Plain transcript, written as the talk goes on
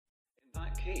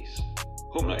that case,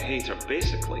 Hope Not Hate are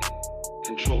basically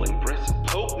controlling Britain.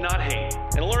 Hope Not Hate,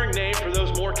 an alluring name for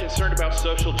those more concerned about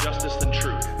social justice than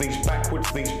truth. These backward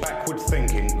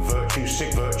thinking, virtue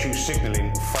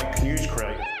signaling, fake news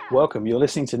create. Welcome. You're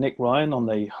listening to Nick Ryan on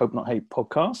the Hope Not Hate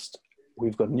podcast.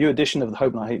 We've got a new edition of the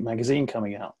Hope Not Hate magazine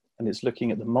coming out, and it's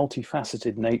looking at the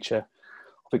multifaceted nature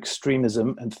of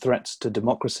extremism and threats to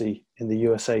democracy in the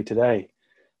USA today.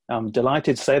 I'm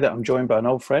delighted to say that I'm joined by an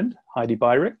old friend, Heidi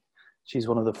Beirich. She's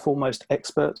one of the foremost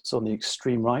experts on the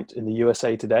extreme right in the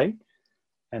USA today.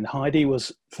 And Heidi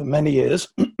was, for many years,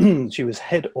 she was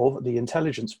head of the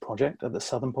intelligence project at the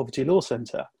Southern Poverty Law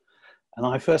Center. And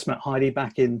I first met Heidi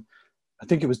back in, I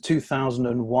think it was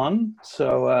 2001.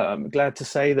 So I'm glad to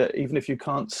say that even if you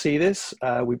can't see this,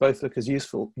 we both look as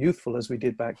youthful as we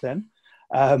did back then.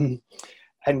 And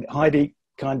Heidi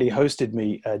kindly hosted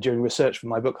me during research for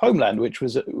my book Homeland, which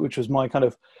was my kind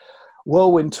of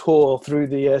whirlwind tour through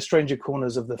the stranger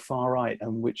corners of the far right,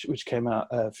 and which came out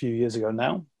a few years ago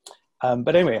now.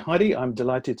 But anyway, Heidi, I'm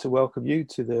delighted to welcome you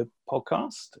to the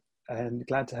podcast and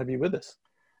glad to have you with us.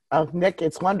 Oh, Nick,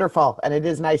 it's wonderful. And it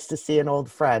is nice to see an old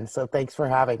friend. So thanks for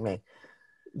having me.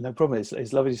 No problem.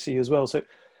 It's lovely to see you as well. So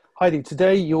Heidi,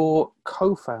 today you're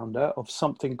co-founder of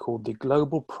something called the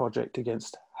Global Project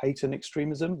Against Hate and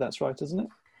Extremism. That's right, isn't it?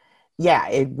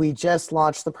 Yeah, we just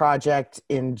launched the project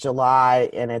in July,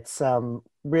 and it's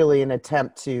really an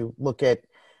attempt to look at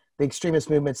the extremist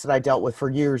movements that I dealt with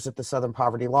for years at the Southern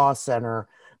Poverty Law Center,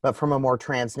 but from a more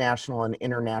transnational and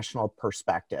international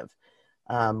perspective.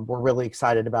 We're really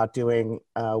excited about doing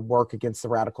work against the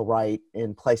radical right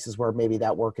in places where maybe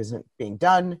that work isn't being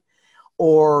done,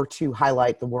 or to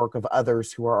highlight the work of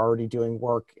others who are already doing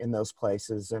work in those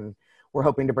places. And we're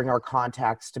hoping to bring our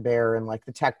contacts to bear in, like,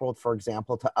 the tech world, for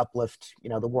example, to uplift,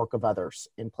 the work of others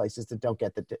in places that don't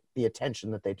get the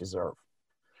attention that they deserve.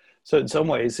 So in some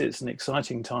ways, it's an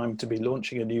exciting time to be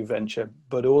launching a new venture,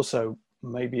 but also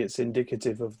maybe it's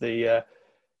indicative of the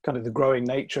kind of the growing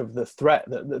nature of the threat,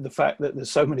 the fact that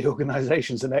there's so many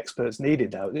organizations and experts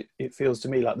needed now. It feels to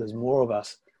me like there's more of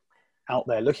us out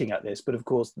there looking at this, but of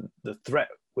course, the threat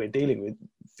we're dealing with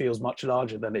feels much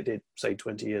larger than it did, say,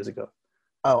 20 years ago.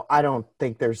 Oh, I don't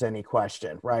think there's any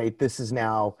question, right? This is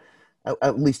now,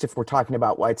 at least if we're talking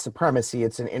about white supremacy,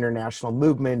 it's an international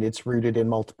movement. It's rooted in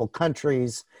multiple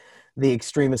countries. The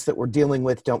extremists that we're dealing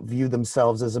with don't view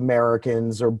themselves as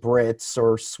Americans or Brits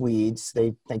or Swedes.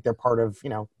 They think they're part of,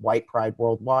 white pride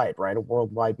worldwide, right? A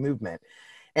worldwide movement.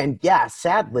 And yeah,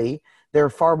 sadly, there are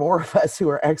far more of us who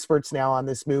are experts now on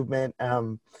this movement.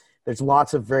 There's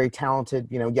lots of very talented,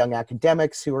 young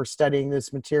academics who are studying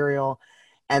this material.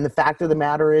 And the fact of the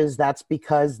matter is that's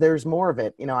because there's more of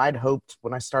it. I'd hoped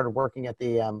when I started working at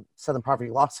the Southern Poverty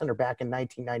Law Center back in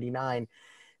 1999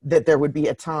 that there would be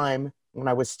a time when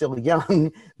I was still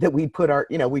young that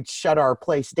we'd shut our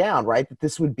place down, right? That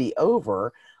this would be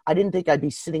over. I didn't think I'd be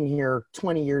sitting here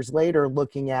 20 years later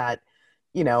looking at,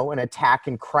 an attack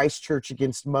in Christchurch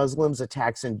against Muslims,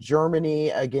 attacks in Germany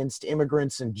against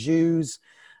immigrants and Jews,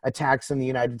 attacks in the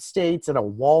United States at a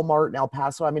Walmart in El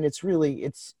Paso. I mean, it's really,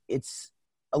 it's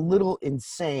a little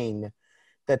insane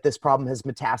that this problem has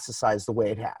metastasized the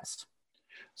way it has.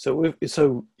 So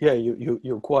yeah,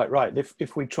 you're quite right.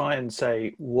 If we try and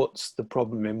say what's the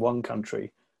problem in one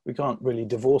country, we can't really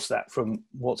divorce that from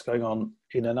what's going on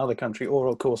in another country, or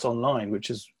of course online, which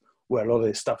is where a lot of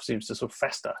this stuff seems to sort of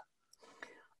fester.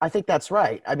 I think that's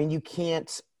right. I mean, you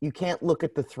can't look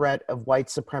at the threat of white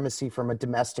supremacy from a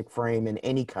domestic frame in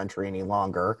any country any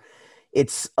longer.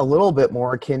 It's a little bit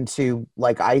more akin to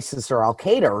like ISIS or Al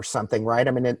Qaeda or something, right?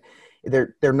 I mean,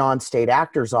 they're non-state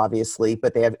actors, obviously,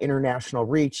 but they have international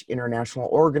reach, international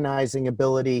organizing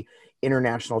ability,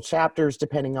 international chapters,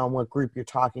 depending on what group you're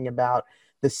talking about.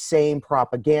 The same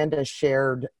propaganda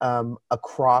shared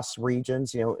across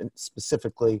regions, and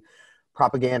specifically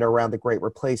propaganda around the Great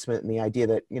Replacement and the idea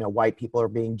that, white people are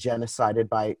being genocided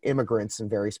by immigrants in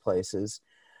various places.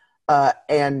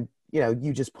 And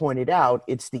you just pointed out,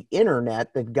 it's the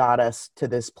internet that got us to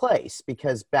this place,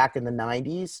 because back in the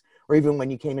 90s, or even when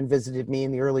you came and visited me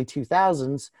in the early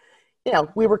 2000s,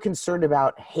 we were concerned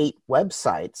about hate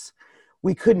websites.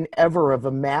 We couldn't ever have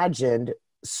imagined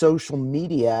social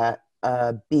media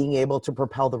being able to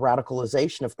propel the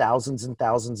radicalization of thousands and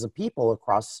thousands of people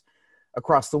across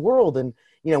the world. And,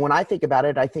 when I think about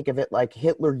it, I think of it like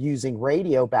Hitler using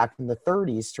radio back in the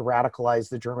 30s to radicalize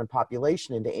the German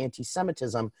population into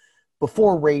anti-Semitism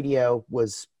before radio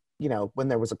was, when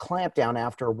there was a clampdown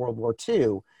after World War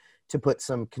II to put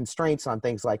some constraints on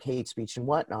things like hate speech and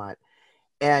whatnot.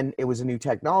 And it was a new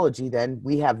technology. Then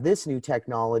we have this new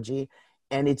technology,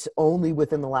 And it's only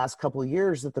within the last couple of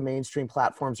years that the mainstream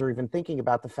platforms are even thinking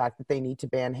about the fact that they need to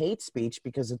ban hate speech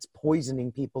because it's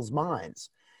poisoning people's minds.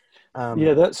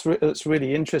 Yeah, that's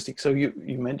really interesting. So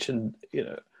you mentioned,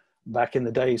 back in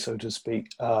the day, so to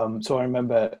speak. So I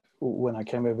remember when I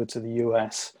came over to the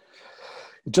US,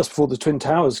 just before the Twin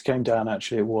Towers came down,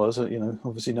 actually it was,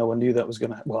 obviously no one knew that was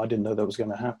going to, well, I didn't know that was going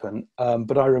to happen.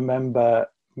 But I remember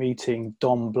meeting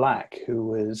Don Black, who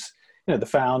was, the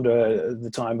founder at the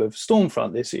time of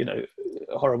Stormfront, this,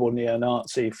 horrible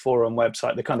neo-Nazi forum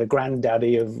website, the kind of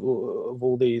granddaddy of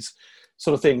all these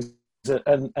sort of things.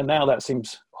 And now that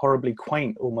seems horribly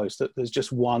quaint almost, that there's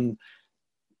just one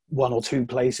or two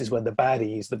places where the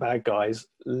bad guys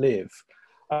live.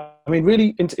 I mean,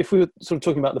 really, if we were sort of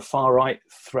talking about the far right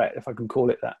threat, if I can call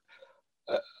it that,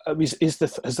 has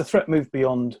the threat moved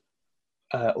beyond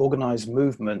organized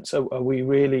movements? So are we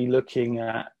really looking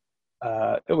at,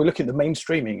 we're looking at the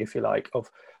mainstreaming, if you like, of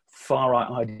far right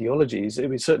ideologies? It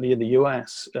was certainly in the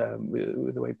US,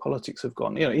 with the way politics have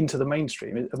gone, into the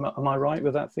mainstream. Am I right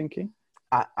with that thinking?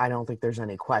 I don't think there's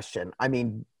any question. I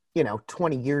mean,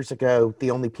 20 years ago,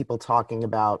 the only people talking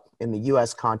about, in the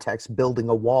US context, building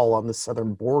a wall on the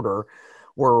southern border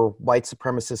were white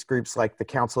supremacist groups like the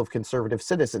Council of Conservative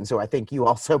Citizens, who I think you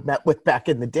also met with back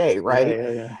in the day, right?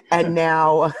 Yeah. And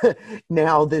now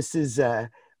this is,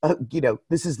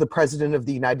 this is the president of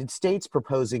the United States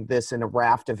proposing this in a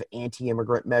raft of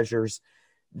anti-immigrant measures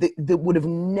that would have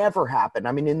never happened.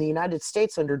 I mean, in the United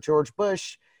States under George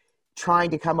Bush, trying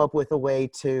to come up with a way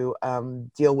to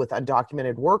deal with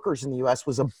undocumented workers in the U.S.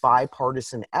 was a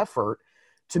bipartisan effort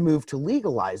to move to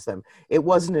legalize them. It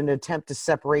wasn't an attempt to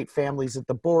separate families at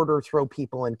the border, throw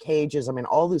people in cages. I mean,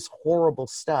 all this horrible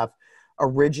stuff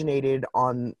originated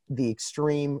on the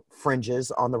extreme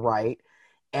fringes on the right,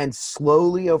 and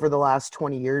slowly over the last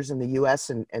 20 years in the U.S.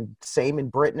 and same in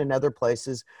Britain and other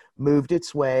places, moved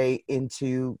its way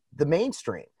into the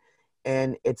mainstream.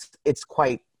 And it's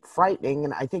quite frightening.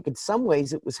 And I think in some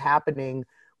ways it was happening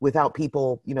without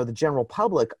people, the general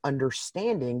public,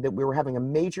 understanding that we were having a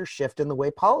major shift in the way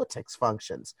politics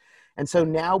functions. And so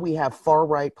now we have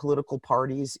far-right political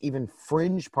parties, even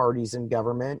fringe parties in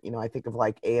government. I think of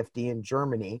like AfD in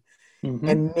Germany, mm-hmm.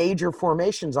 and major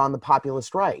formations on the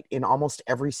populist right in almost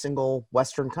every single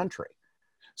Western country.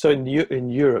 So in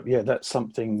Europe, yeah, that's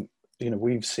something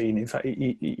we've seen. In fact,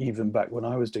 even back when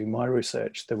I was doing my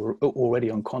research, there were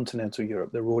already on continental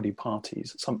Europe, there were already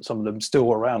parties, some of them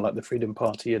still around, like the Freedom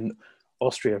Party in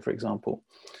Austria, for example,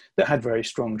 that had very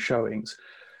strong showings.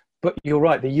 But you're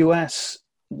right, the US,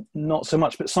 not so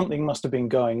much, but something must have been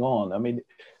going on. I mean,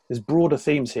 there's broader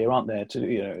themes here, aren't there,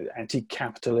 to,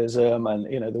 anti-capitalism and,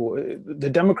 the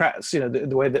Democrats, the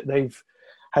way that they've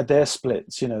had their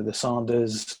splits, the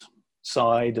Sanders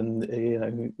side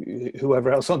and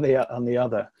whoever else on the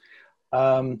other.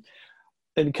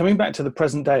 And coming back to the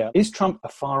present day, is Trump a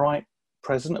far right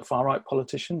president, a far right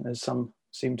politician, as some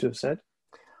seem to have said?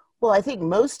 Well, I think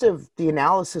most of the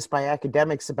analysis by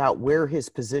academics about where his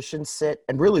positions sit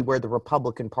and really where the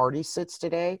Republican Party sits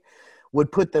today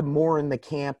would put them more in the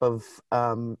camp of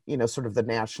sort of the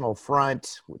National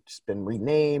Front, which has been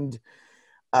renamed,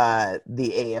 the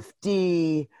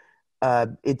AfD.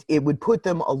 It would put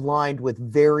them aligned with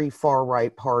very far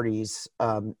right parties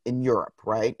in Europe,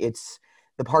 right?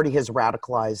 The party has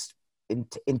radicalized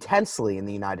intensely in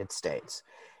the United States.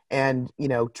 And,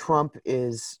 Trump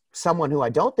is someone who I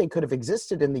don't think could have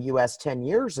existed in the U.S. 10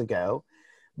 years ago,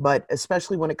 but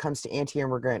especially when it comes to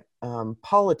anti-immigrant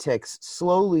politics,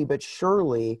 slowly but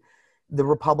surely, the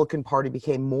Republican Party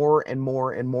became more and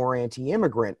more and more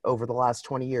anti-immigrant over the last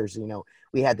 20 years.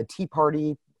 We had the Tea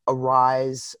Party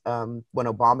arise when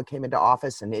Obama came into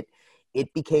office, and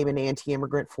it became an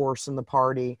anti-immigrant force in the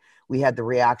party. We had the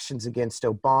reactions against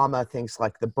Obama, things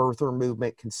like the birther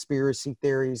movement, conspiracy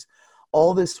theories.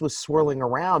 All this was swirling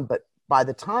around, but by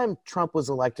the time Trump was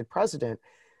elected president,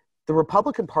 the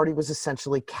Republican Party was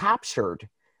essentially captured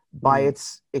by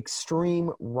its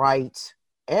extreme right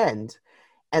end.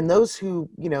 And those who,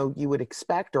 you would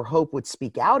expect or hope would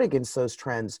speak out against those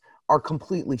trends are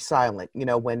completely silent.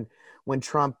 When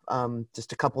Trump,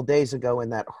 just a couple days ago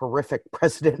in that horrific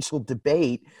presidential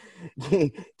debate,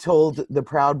 he told the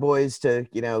Proud Boys to,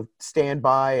 stand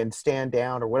by and stand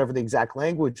down, or whatever the exact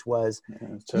language was. Yeah,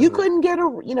 totally. You couldn't get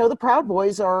the Proud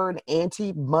Boys are an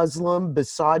anti-Muslim,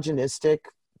 misogynistic,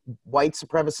 white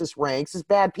supremacist ranks as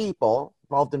bad people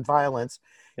involved in violence.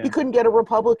 Yeah. You couldn't get a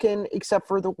Republican, except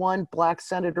for the one black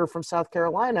senator from South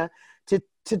Carolina,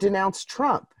 to denounce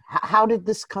Trump. How did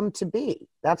this come to be?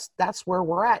 That's where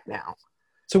we're at now.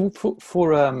 So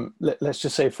for let's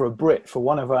just say for a Brit, for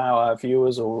one of our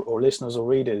viewers or listeners or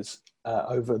readers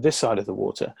over this side of the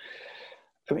water,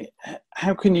 I mean,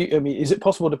 how can you? I mean, is it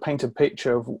possible to paint a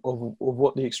picture of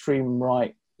what the extreme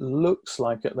right looks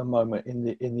like at the moment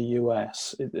in the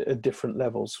US at different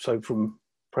levels? So from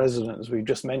president, as we've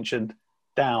just mentioned,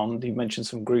 down, you mentioned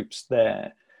some groups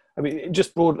there. I mean,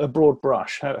 just a broad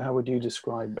brush. How would you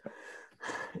describe it?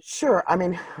 Sure. I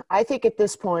mean, I think at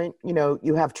this point,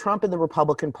 you have Trump and the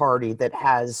Republican Party that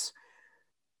has,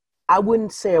 I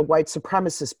wouldn't say a white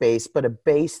supremacist base, but a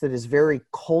base that is very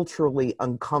culturally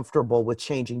uncomfortable with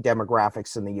changing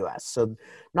demographics in the U.S. So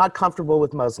not comfortable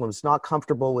with Muslims, not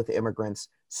comfortable with immigrants,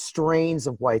 strains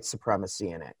of white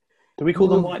supremacy in it. Do we call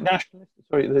them white nationalists?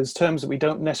 Sorry, there's terms that we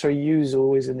don't necessarily use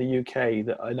always in the UK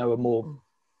that I know are more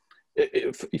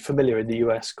familiar in the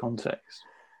US context.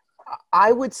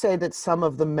 I would say that some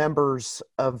of the members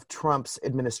of Trump's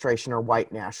administration are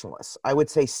white nationalists. I would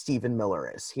say Stephen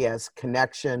Miller is. He has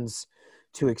connections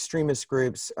to extremist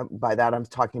groups. By that, I'm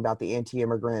talking about the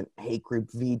anti-immigrant hate group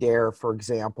VDARE, for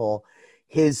example.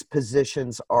 His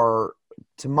positions are,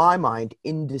 to my mind,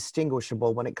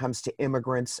 indistinguishable when it comes to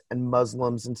immigrants and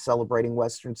Muslims and celebrating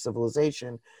Western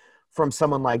civilization from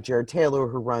someone like Jared Taylor,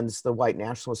 who runs the white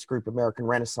nationalist group American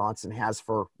Renaissance and has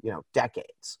for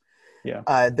decades.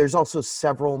 Yeah. There's also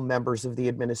several members of the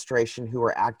administration who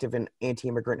are active in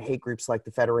anti-immigrant hate groups like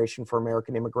the Federation for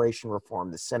American Immigration Reform,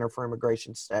 the Center for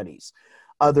Immigration Studies,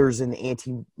 others in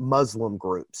anti-Muslim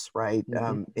groups, right,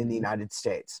 in the United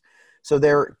States. So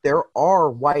there are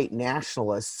white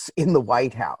nationalists in the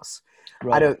White House.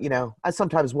 Right. I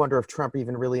sometimes wonder if Trump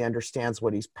even really understands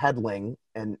what he's peddling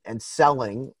and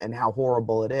selling and how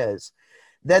horrible it is.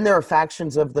 Then there are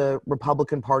factions of the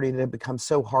Republican Party that have become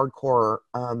so hardcore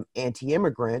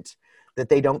anti-immigrant that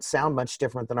they don't sound much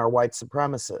different than our white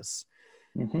supremacists.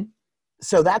 Mm-hmm.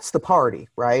 So that's the party,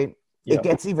 right? Yep. It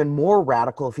gets even more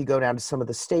radical if you go down to some of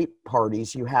the state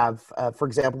parties. You have, for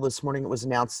example, this morning it was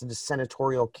announced that a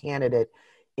senatorial candidate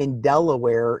in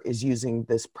Delaware is using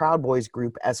this Proud Boys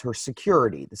group as her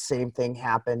security. The same thing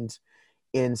happened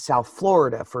in South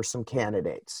Florida for some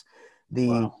candidates.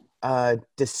 Wow.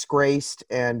 Disgraced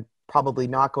and probably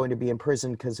not going to be in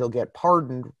prison because he'll get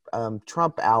pardoned,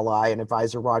 Trump ally and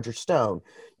advisor Roger Stone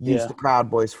used the Proud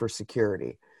Boys for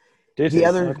security. The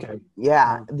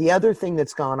other thing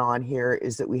that's gone on here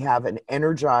is that we have an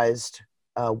energized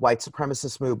white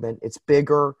supremacist movement. It's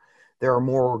bigger. There are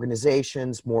more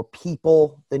organizations, more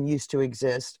people than used to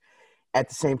exist. At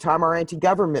the same time, our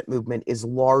anti-government movement is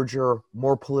larger,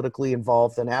 more politically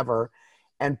involved than ever.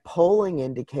 And polling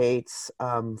indicates,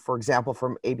 for example,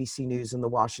 from ABC News and the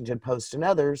Washington Post and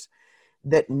others,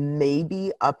 that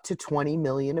maybe up to 20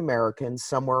 million Americans,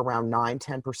 somewhere around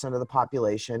 9-10% of the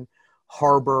population,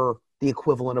 harbor the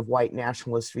equivalent of white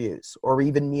nationalist views or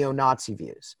even neo-Nazi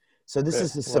views. So this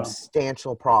is a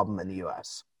substantial problem in the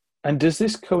U.S. And does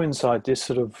this coincide, this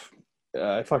sort of,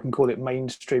 if I can call it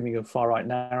mainstreaming of far-right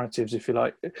narratives, if you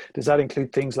like, does that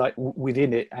include things like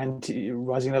within it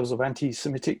rising levels of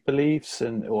anti-Semitic beliefs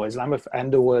or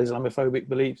Islamophobic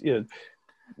beliefs?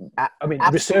 Absolutely.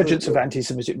 Resurgence of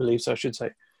anti-Semitic beliefs, I should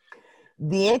say.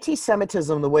 The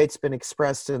anti-Semitism, the way it's been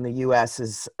expressed in the U.S.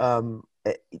 is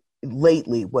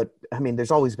lately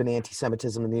there's always been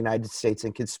anti-Semitism in the United States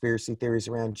and conspiracy theories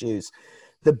around Jews.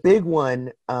 The big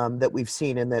one that we've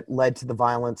seen and that led to the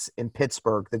violence in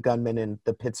Pittsburgh, the gunman in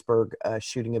the Pittsburgh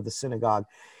shooting of the synagogue,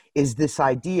 is this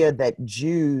idea that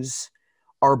Jews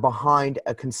are behind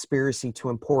a conspiracy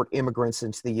to import immigrants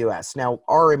into the U.S. Now,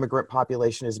 our immigrant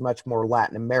population is much more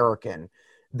Latin American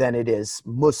than it is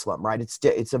Muslim, right?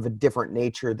 It's of a different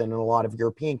nature than in a lot of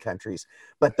European countries.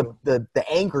 But the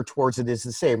anger towards it is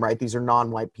the same, right? These are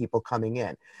non-white people coming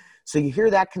in. So you hear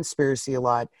that conspiracy a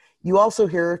lot. You also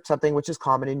hear something which is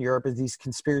common in Europe is these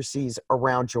conspiracies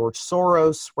around George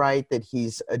Soros, right? That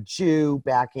he's a Jew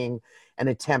backing an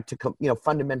attempt to,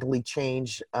 fundamentally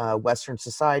change Western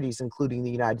societies, including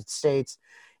the United States.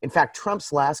 In fact,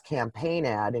 Trump's last campaign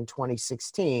ad in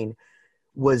 2016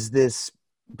 was this,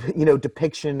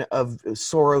 depiction of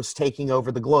Soros taking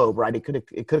over the globe, right? It could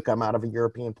have come out of a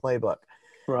European playbook.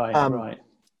 Right, right.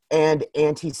 And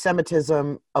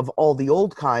anti-Semitism of all the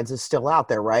old kinds is still out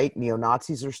there, right?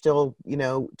 Neo-Nazis are still,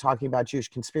 talking about Jewish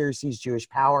conspiracies, Jewish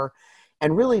power.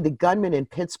 And really the gunman in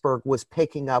Pittsburgh was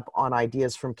picking up on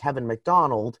ideas from Kevin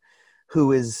McDonald,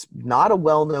 who is not a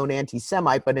well-known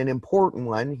anti-Semite, but an important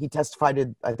one. He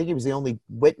testified, I think he was the only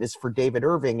witness for David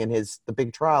Irving in the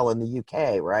big trial in the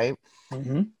UK, right?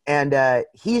 Mm-hmm. And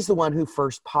he's the one who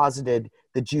first posited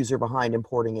the Jews are behind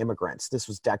importing immigrants. This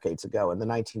was decades ago in the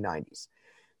 1990s.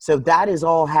 So that is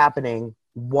all happening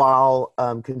while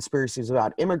conspiracies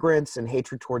about immigrants and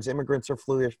hatred towards immigrants are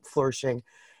flourishing.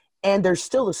 And there's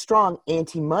still a strong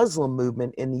anti-Muslim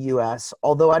movement in the U.S.,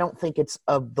 although I don't think it's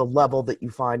of the level that you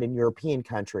find in European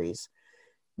countries.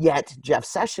 Yet Jeff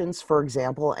Sessions, for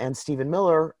example, and Stephen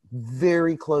Miller,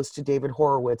 very close to David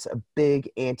Horowitz, a big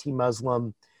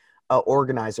anti-Muslim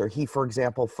organizer. He, for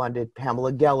example, funded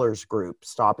Pamela Geller's group,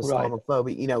 Stop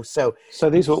Islamophobia. You know, so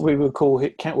these are what we would call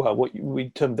what we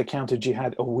termed the counter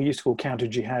jihad, or we used to call counter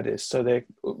jihadists. So they're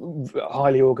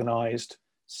highly organized,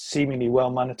 seemingly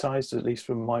well monetized, at least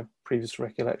from my previous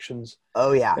recollections.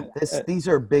 Oh yeah, these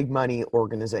are big money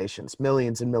organizations,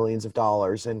 millions and millions of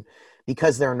dollars, and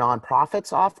because they're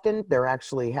nonprofits, often they're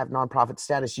actually have nonprofit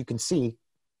status. You can see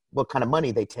what kind of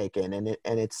money they take in, and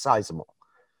it's sizable.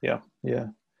 Yeah.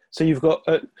 So you've got.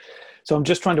 So I'm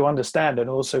just trying to understand, and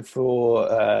also for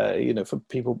for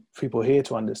people here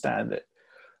to understand that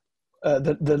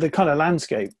the kind of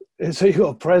landscape. So you've got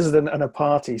a president and a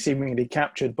party seemingly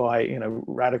captured by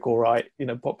radical right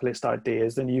populist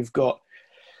ideas. Then you've got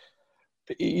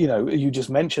you just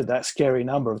mentioned that scary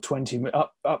number of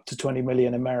up to 20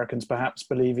 million Americans perhaps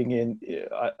believing in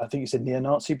I think you said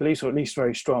neo-Nazi beliefs, or at least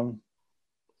very strong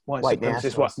white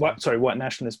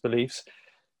nationalist beliefs.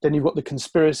 Then you've got the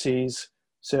conspiracies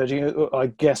surging, I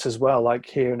guess, as well, like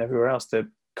here and everywhere else. The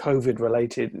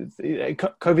COVID-19,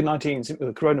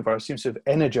 the coronavirus seems to have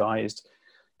energized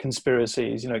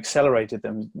conspiracies, accelerated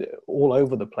them all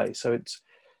over the place. So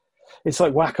it's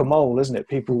like whack-a-mole, isn't it?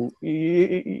 People,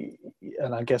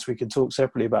 and I guess we could talk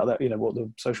separately about that, what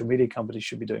the social media companies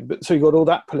should be doing. But so you've got all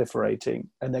that proliferating,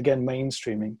 and again,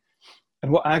 mainstreaming.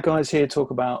 And what our guys here talk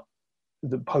about,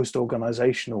 the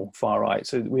post-organizational far right.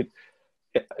 So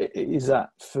is that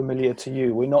familiar to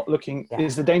you? We're not looking,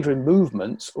 is the danger in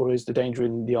movements, or is the danger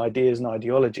in the ideas and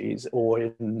ideologies, or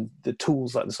in the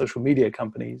tools like the social media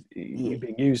companies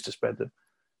being used to spread them?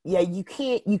 Yeah, you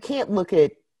can't look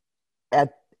at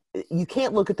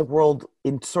the world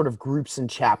in sort of groups and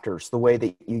chapters the way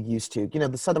that you used to.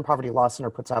 The Southern Poverty Law Center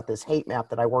puts out this hate map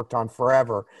that I worked on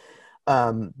forever,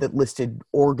 that listed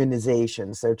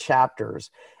organizations, their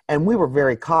chapters. And we were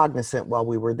very cognizant while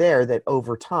we were there that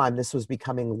over time, this was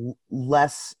becoming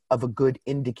less of a good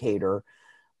indicator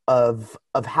of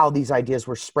how these ideas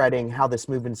were spreading, how this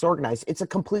movement is organized. It's a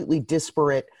completely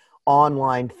disparate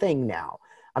online thing now.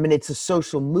 I mean, it's a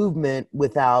social movement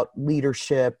without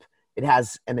leadership. It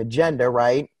has an agenda,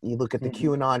 right? You look at the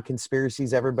QAnon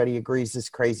conspiracies, everybody agrees this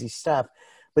crazy stuff.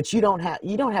 But you don't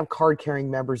have card-carrying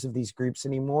members of these groups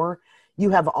anymore.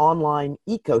 You have online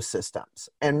ecosystems,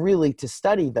 and really to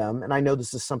study them, and I know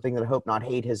this is something that Hope Not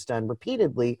Hate has done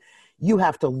repeatedly, you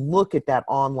have to look at that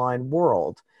online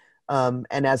world. And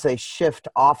as they shift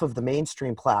off of the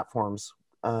mainstream platforms,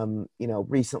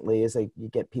 recently as you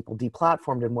get people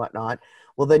deplatformed and whatnot,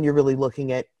 well, then you're really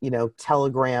looking at,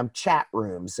 Telegram chat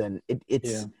rooms, and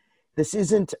this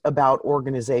isn't about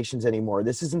organizations anymore.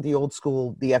 This isn't the old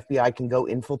school, the FBI can go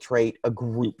infiltrate a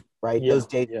group, right? Those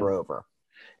days are over.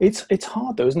 It's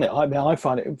hard though, isn't it? I mean, I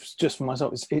find it just for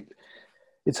myself.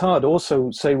 It's hard.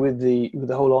 Also, say with the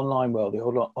whole online world, the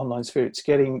whole online sphere, it's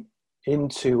getting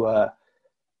into a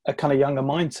kind of younger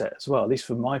mindset as well. At least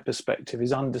from my perspective,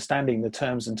 is understanding the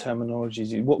terms and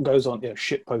terminologies, what goes on,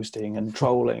 shit posting and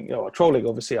trolling. Trolling,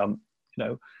 obviously, I'm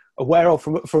aware of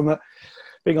from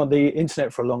being on the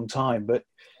internet for a long time, but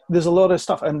there's a lot of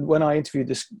stuff. And when I interviewed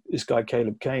this guy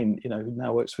Caleb Kane, who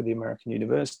now works for the American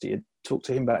University, I talked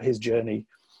to him about his journey,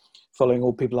 following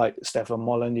all people like Stefan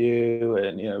Molyneux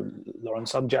and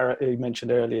Lawrence Jared, who you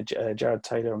mentioned earlier, Jared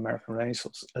Taylor, American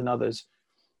Renaissance, and others.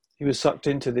 He was sucked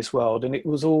into this world, and it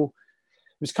was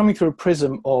coming through a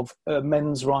prism of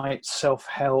men's rights,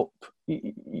 self-help,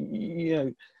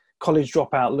 college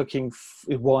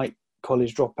dropout, white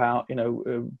college dropout,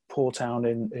 poor town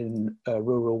in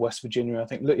rural West Virginia, I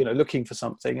think, looking for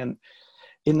something. And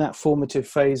in that formative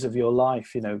phase of your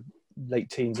life, late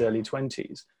teens, early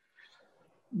 20s,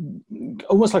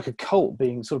 almost like a cult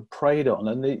being sort of preyed on,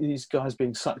 and these guys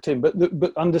being sucked in, but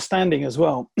understanding as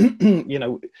well,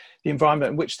 the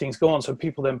environment in which things go on. So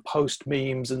people then post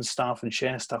memes and stuff and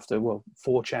share stuff to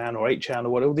 4chan or 8chan or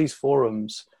what, all these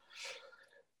forums,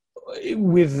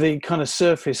 with the kind of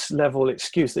surface level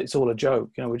excuse that it's all a joke,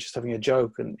 we're just having a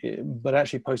joke, but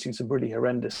actually posting some really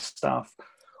horrendous stuff,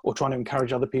 or trying to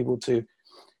encourage other people to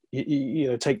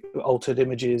take altered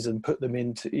images and put them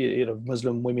into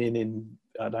Muslim women in,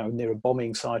 I don't know, near a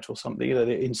bombing site or something. They're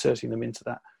inserting them into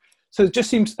that. So it just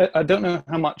seems, I don't know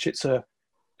how much it's a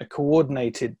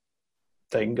coordinated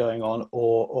thing going on,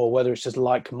 or whether it's just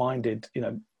like-minded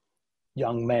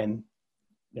young men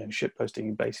shit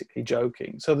posting, basically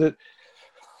joking. So that,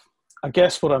 I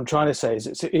guess what I'm trying to say is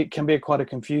it can be quite a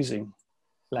confusing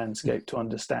landscape to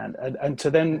understand. And to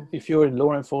then, if you're in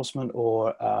law enforcement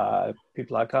or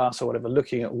people like us or whatever,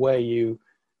 looking at where you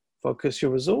focus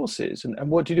your resources and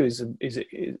what do you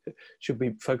do? Should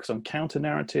we focus on counter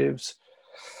narratives?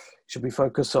 Should we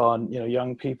focus on,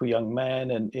 young people, young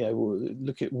men, and,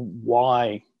 look at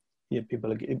why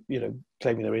people are,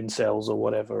 claiming they're incels or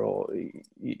whatever, or,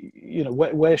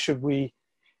 where should we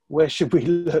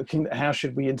look and how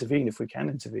should we intervene if we can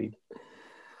intervene?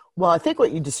 Well, I think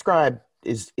what you described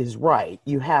is right.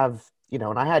 You have,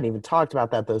 and I hadn't even talked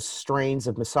about that, those strains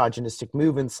of misogynistic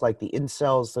movements like the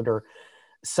incels that are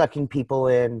sucking people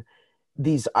in,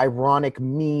 these ironic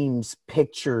memes,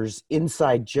 pictures,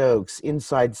 inside jokes,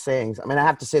 inside sayings. I mean, I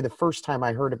have to say the first time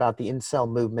I heard about the incel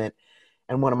movement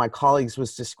and one of my colleagues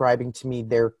was describing to me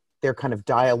their kind of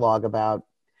dialogue about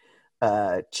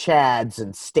Chads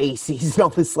and Stacys and all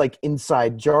this like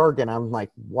inside jargon, I'm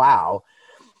like, wow.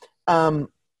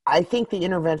 I think the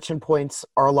intervention points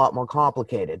are a lot more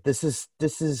complicated. This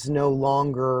is no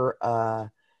longer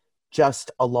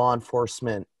just a law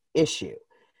enforcement issue.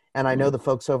 And I know the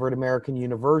folks over at American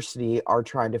University are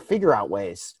trying to figure out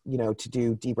ways, to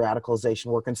do de-radicalization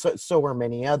work. And so are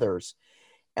many others,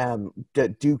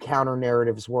 do counter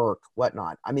narratives work,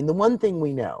 whatnot. I mean, the one thing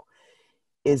we know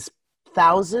is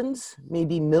thousands,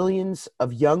 maybe millions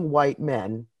of young white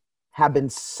men have been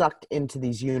sucked into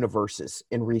these universes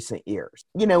in recent years.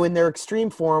 In their extreme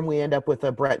form, we end up with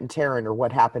a Brett and Tarrant or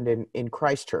what happened in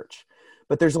Christchurch.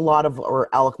 But there's a lot of, or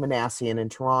Alec Manassian in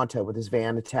Toronto with his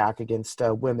van attack against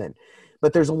women.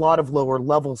 But there's a lot of lower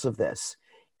levels of this.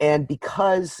 And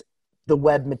because the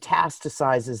web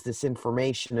metastasizes this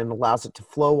information and allows it to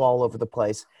flow all over the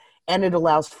place, and it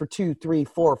allows for 2, 3,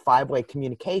 4, 5-way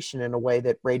communication in a way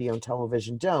that radio and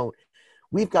television don't,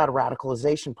 we've got a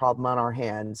radicalization problem on our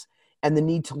hands and the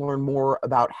need to learn more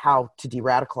about how to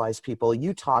de-radicalize people.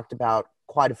 You talked about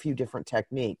quite a few different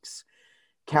techniques.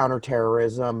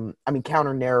 Counterterrorism,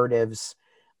 counter narratives,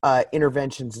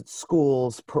 interventions at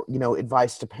schools,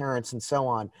 advice to parents and so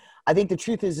on. I think the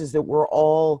truth is that we're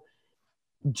all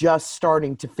just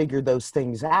starting to figure those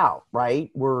things out, right?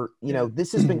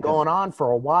 This has been going on for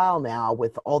a while now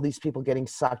with all these people getting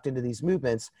sucked into these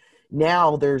movements.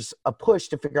 Now there's a push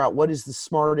to figure out what is the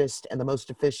smartest and the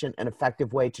most efficient and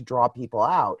effective way to draw people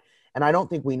out. And I don't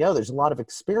think we know. There's a lot of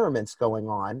experiments going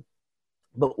on,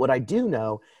 but what I do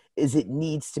know is it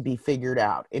needs to be figured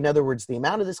out. In other words, the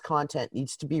amount of this content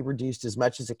needs to be reduced as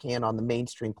much as it can on the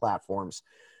mainstream platforms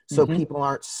so people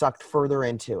aren't sucked further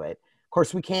into it. Of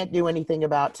course, we can't do anything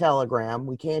about Telegram.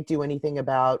 We can't do anything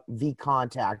about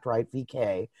VKontakte, right?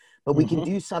 VK. But we can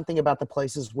do something about the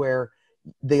places where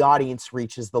the audience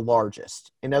reaches the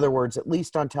largest. In other words, at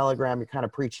least on Telegram, you're kind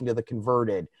of preaching to the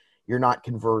converted. You're not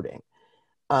converting.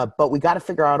 But we got to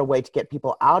figure out a way to get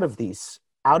people out of these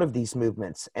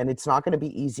movements, and it's not going to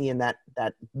be easy, and that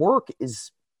work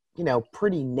is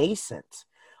pretty nascent.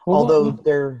 Although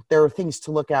there are things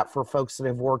to look at for folks that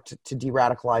have worked to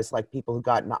de-radicalize, like people who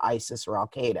got into ISIS or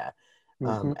Al-Qaeda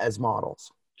as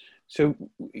models. So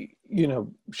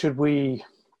should we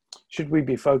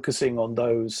be focusing on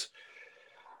those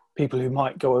people who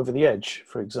might go over the edge,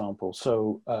 for example?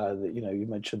 So you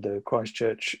mentioned the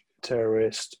Christchurch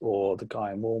terrorist or the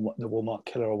guy in Walmart, the Walmart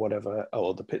killer or whatever,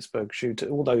 or the Pittsburgh shooter,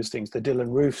 all those things, the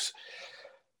Dylan Roofs.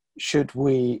 Is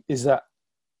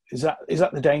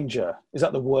that the danger? Is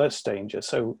that the worst danger?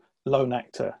 So lone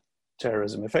actor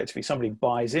terrorism, effectively somebody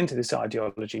buys into this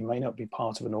ideology, may not be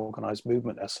part of an organized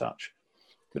movement as such,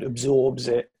 but absorbs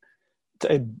it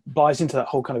buys into that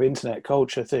whole kind of internet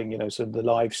culture thing, so the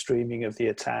live streaming of the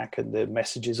attack and the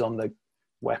messages on the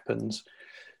weapons.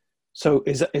 So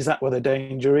is that where the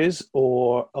danger is,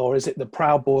 or is it the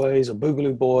Proud Boys or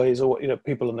Boogaloo Boys, or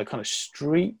people on the kind of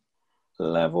street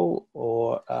level,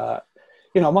 or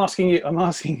I'm asking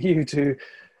you to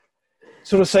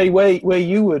sort of say where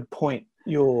you would point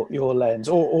your lens,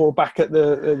 or back at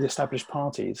the established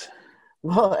parties.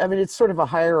 Well, it's sort of a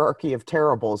hierarchy of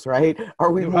terribles, right?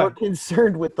 Are we more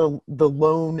concerned with the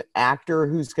lone actor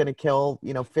who's going to kill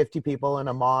 50 people in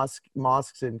a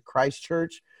mosques in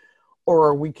Christchurch? Or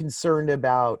are we concerned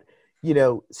about,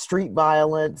 street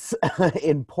violence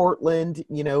in Portland,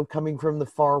 coming from the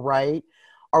far right?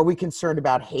 Are we concerned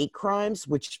about hate crimes,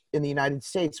 which in the United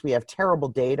States we have terrible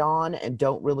data on and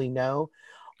don't really know?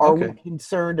 Are we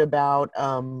concerned about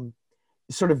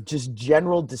sort of just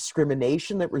general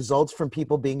discrimination that results from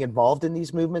people being involved in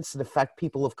these movements that affect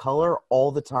people of color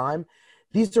all the time?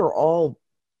 These are all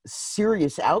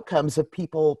serious outcomes of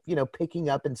people, picking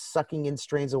up and sucking in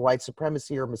strains of white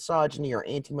supremacy or misogyny or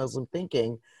anti-Muslim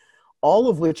thinking, all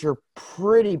of which are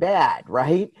pretty bad,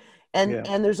 right?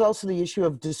 And there's also the issue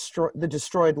of the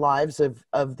destroyed lives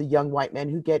of the young white men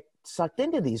who get sucked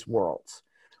into these worlds,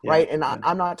 right? And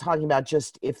I'm not talking about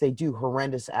just if they do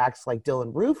horrendous acts like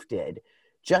Dylan Roof did,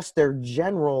 just their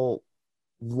general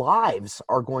lives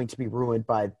are going to be ruined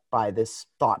by this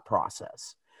thought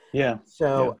process.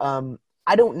 So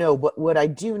I don't know, but what I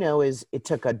do know is it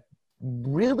took a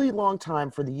really long time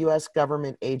for the U.S.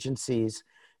 government agencies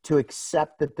to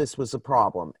accept that this was a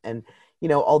problem. And, you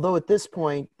know, although at this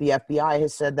point the FBI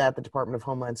has said that, the Department of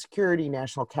Homeland Security,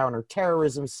 National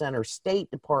Counterterrorism Center,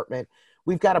 State Department,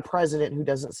 we've got a president who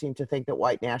doesn't seem to think that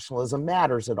white nationalism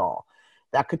matters at all.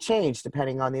 That could change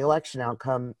depending on the election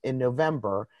outcome in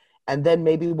November. And then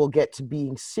maybe we'll get to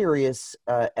being serious,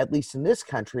 at least in this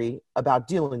country, about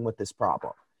dealing with this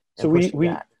problem. So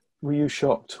were you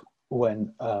shocked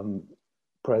when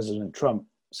President Trump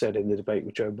said in the debate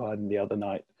with Joe Biden the other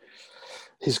night,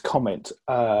 his comment,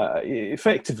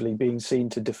 effectively being seen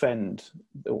to defend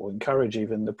or encourage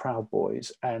even the Proud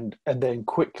Boys, and then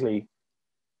quickly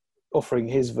offering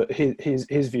his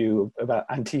view about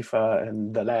Antifa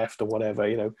and the left or whatever,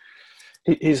 you know,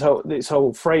 this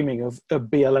whole framing of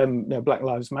BLM, you know, Black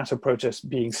Lives Matter protests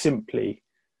being simply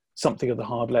something of the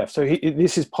hard left. So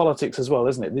this is politics as well,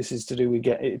 isn't it? This is to do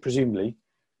with presumably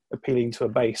appealing to a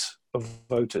base of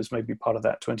voters, maybe part of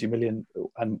that 20 million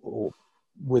or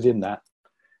within that,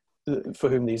 for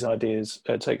whom these ideas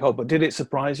take hold. But did it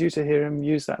surprise you to hear him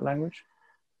use that language?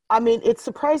 I mean, it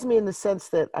surprised me in the sense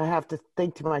that I have to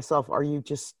think to myself, are you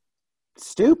just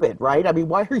stupid, right? I mean,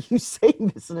 why are you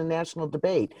saying this in a national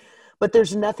debate? But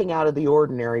there's nothing out of the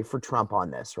ordinary for Trump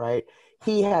on this, right?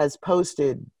 He has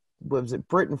posted, what was it,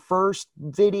 Britain First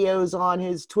videos on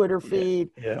his Twitter feed.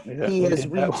 He has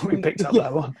we picked up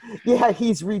that one. Yeah,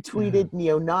 he's retweeted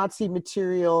neo-Nazi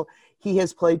material. He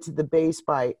has played to the base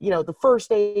by, you know, the first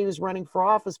day he was running for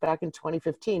office back in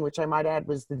 2015, which I might add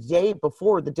was the day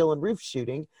before the Dylan Roof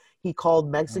shooting. He called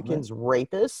Mexicans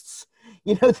rapists.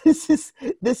 You know, this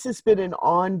has been an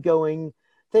ongoing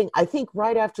thing. I think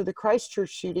right after the Christchurch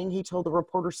shooting, he told the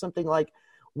reporter something like,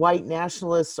 white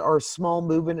nationalists are a small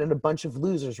movement and a bunch of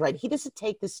losers, right? He doesn't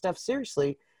take this stuff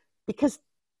seriously because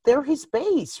they're his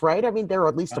base, right? I mean, they're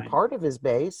at least a part of his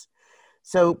base.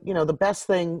 So, you know, the best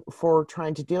thing for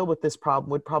trying to deal with this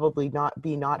problem would probably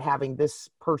not having this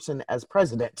person as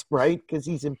president, right? Because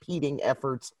he's impeding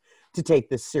efforts to take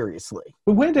this seriously.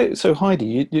 But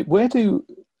Heidi, where do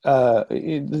sort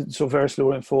of various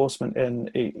law enforcement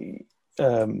and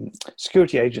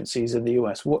security agencies in the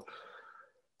US,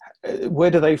 where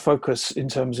do they focus in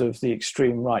terms of the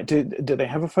extreme right? Do they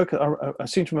have a focus? I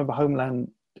seem to remember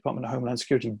Department of Homeland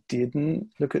Security didn't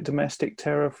look at domestic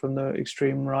terror from the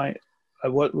extreme right.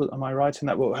 Am I right in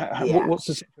that? What's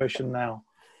the situation now?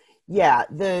 Yeah,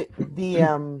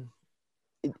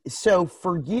 so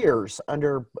for years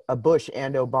under Bush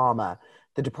and Obama,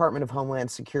 the Department of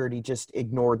Homeland Security just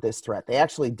ignored this threat. They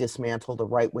actually dismantled a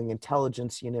right-wing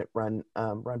intelligence unit run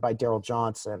by Daryl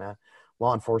Johnson, a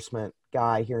law enforcement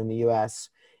guy here in the U.S.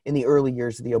 in the early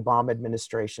years of the Obama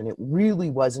administration. It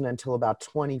really wasn't until about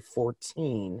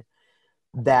 2014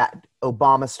 that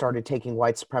Obama started taking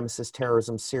white supremacist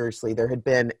terrorism seriously. There had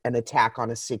been an attack on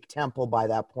a Sikh temple by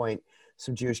that point,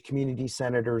 some Jewish community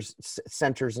centers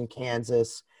in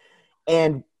Kansas,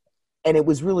 and it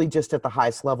was really just at the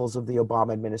highest levels of the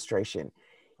Obama administration.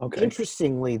 Okay.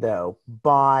 Interestingly, though,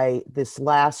 by this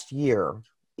last year,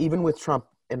 even with Trump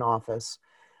in office,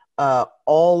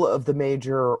 all of the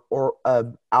major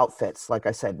outfits, like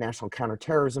I said, National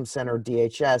Counterterrorism Center,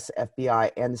 DHS,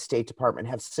 FBI, and the State Department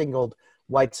have singled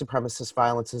white supremacist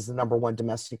violence as the number one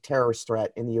domestic terrorist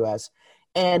threat in the U.S.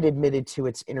 and admitted to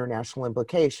its international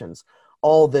implications.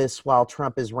 All this while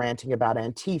Trump is ranting about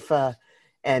Antifa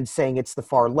and saying it's the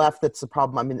far left that's the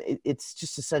problem. I mean, it's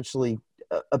just essentially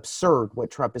absurd what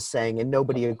Trump is saying, and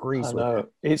nobody agrees with it.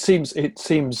 It seems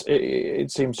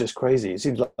just crazy. It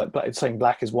seems like it's saying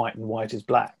black is white and white is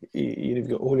black. You've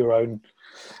got all your own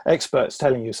experts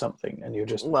telling you something, and you're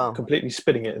just completely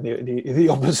spinning it in the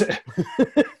opposite.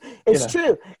 It's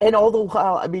true. And all the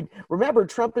while, I mean, remember,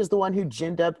 Trump is the one who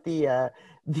ginned up the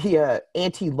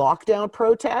anti-lockdown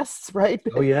protests, right?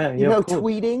 Oh, yeah.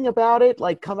 Tweeting about it,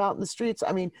 like come out in the streets.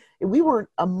 I mean, we weren't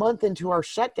a month into our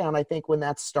shutdown, I think, when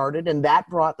that started. And that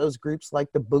brought those groups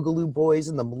like the Boogaloo Boys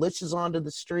and the militias onto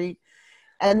the street.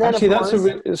 And then, actually,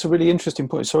 that's a really interesting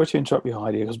point. Sorry to interrupt you,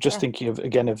 Heidi. I was just thinking of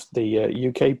the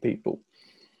UK people.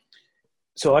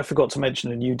 So I forgot to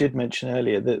mention, and you did mention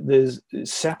earlier, that there's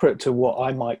separate to what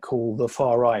I might call the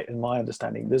far right, in my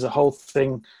understanding, there's a whole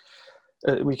thing.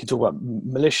 We could talk about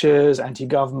militias,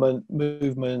 anti-government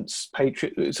movements,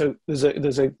 patriot. So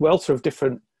there's a welter of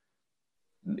different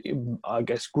I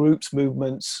guess, groups,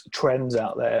 movements, trends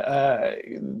out there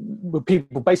where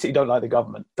people basically don't like the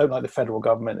government, don't like the federal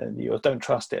government in the US, don't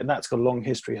trust it. And that's got a long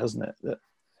history, hasn't it?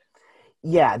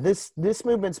 Yeah, this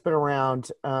movement's been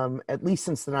around at least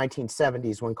since the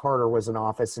 1970s when Carter was in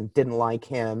office and didn't like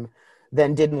him,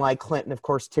 then didn't like Clinton. Of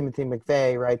course, Timothy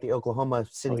McVeigh, right, the Oklahoma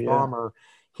City bomber,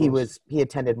 he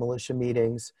attended militia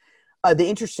meetings. The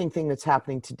interesting thing that's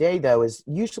happening today, though, is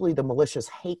usually the militias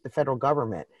hate the federal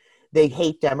government. They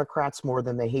hate Democrats more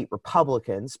than they hate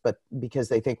Republicans, but because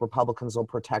they think Republicans will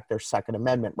protect their Second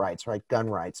Amendment rights, right, gun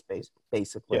rights,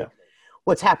 basically. Yeah.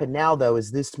 What's happened now, though,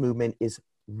 is this movement is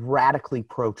radically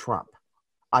pro-Trump.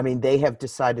 I mean, they have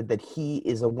decided that he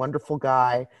is a wonderful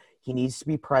guy. He needs to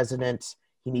be president.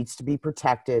 He needs to be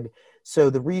protected. So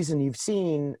the reason you've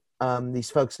seen these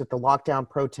folks at the lockdown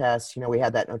protests, we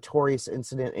had that notorious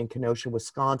incident in Kenosha,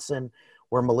 Wisconsin,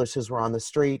 where militias were on the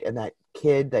street and that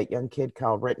young kid,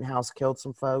 Kyle Rittenhouse, killed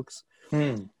some folks.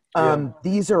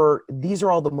 These are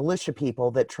all the militia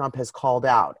people that Trump has called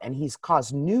out, and he's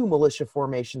caused new militia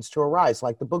formations to arise,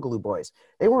 like the Boogaloo Boys.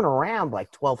 They weren't around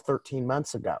like 12, 13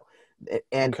 months ago.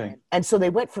 And so they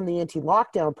went from the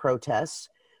anti-lockdown protests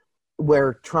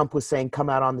where Trump was saying, come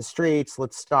out on the streets,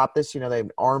 let's stop this. They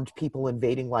armed people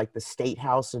invading like the State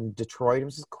House in Detroit. It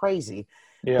was just crazy.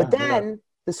 But then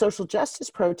the social justice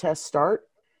protests start,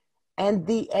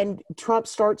 and Trump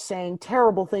starts saying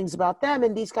terrible things about them,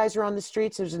 and these guys are on the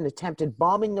streets. There's an attempted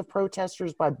bombing of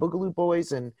protesters by Boogaloo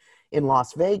Boys in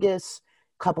Las Vegas.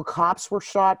 A couple cops were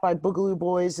shot by Boogaloo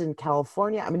Boys in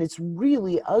California. I mean, it's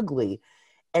really ugly.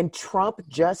 And Trump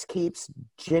just keeps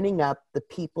ginning up the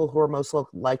people who are most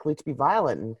likely to be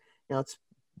violent. And, it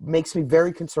makes me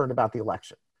very concerned about the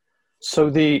election. So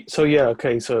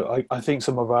I think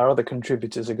some of our other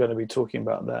contributors are going to be talking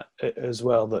about that as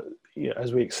well, that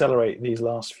as we accelerate these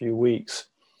last few weeks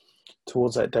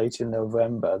towards that date in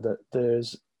November, that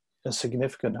there's a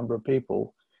significant number of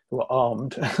people who are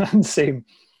armed and seem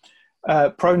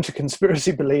prone to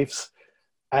conspiracy beliefs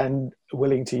and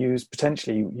willing to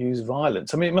potentially use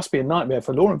violence. I mean, it must be a nightmare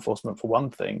for law enforcement, for one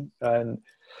thing.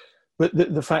 But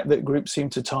the fact that groups seem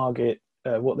to target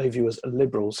what they view as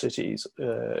liberal cities,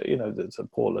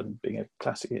 Portland being a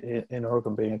classic, in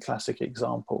Oregon being a classic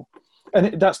example.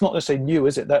 And that's not necessarily new,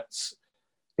 is it? That's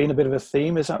been a bit of a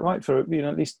theme, is that right? For at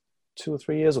least 2 or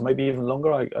 3 years, or maybe even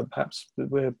longer. Is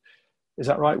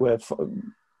that right? Where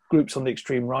groups on the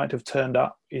extreme right have turned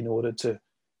up in order to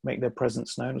make their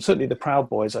presence known. Certainly the Proud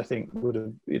Boys, I think, would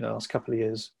have, last couple of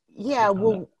years. Yeah,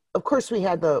 well, of course we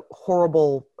had the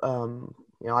horrible,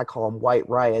 I call them white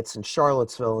riots in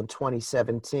Charlottesville in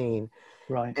 2017.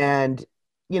 Right. And,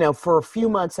 for a few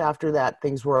months after that,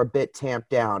 things were a bit tamped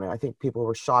down. And I think people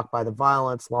were shocked by the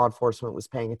violence. Law enforcement was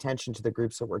paying attention to the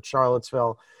groups that were at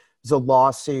Charlottesville. There's a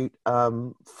lawsuit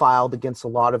filed against a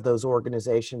lot of those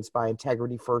organizations by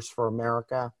Integrity First for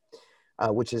America,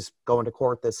 which is going to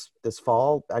court this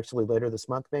fall, actually later this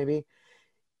month maybe.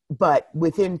 But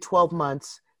within 12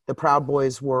 months, the Proud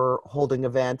Boys were holding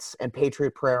events and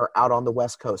Patriot Prayer out on the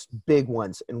West Coast, big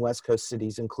ones in West Coast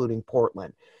cities, including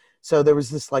Portland. So there was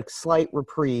this slight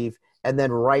reprieve and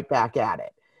then right back at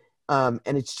it.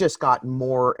 And it's just gotten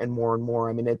more and more and more.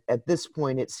 I mean, at this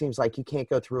point, it seems like you can't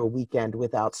go through a weekend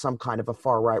without some kind of a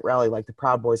far-right rally. Like the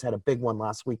Proud Boys had a big one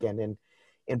last weekend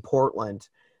in Portland.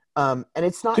 And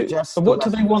it's not just... What do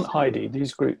they want, Heidi,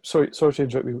 these groups? Sorry to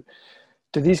interrupt you.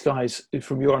 Do these guys,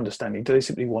 from your understanding, do they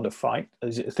simply want to fight?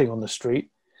 Is it a thing on the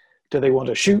street? Do they want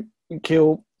to shoot and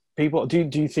kill people? Do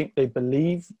you think they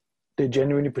believe they're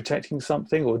genuinely protecting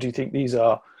something? Or do you think these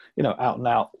are, out and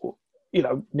out,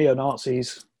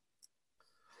 neo-Nazis?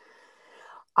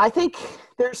 I think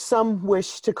there's some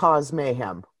wish to cause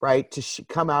mayhem, right? To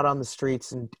come out on the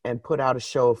streets and put out a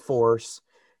show of force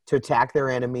to attack their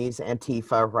enemies,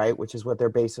 Antifa, right, which is what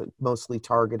they're mostly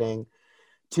targeting,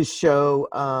 to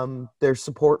show their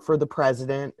support for the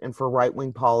president and for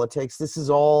right-wing politics. This is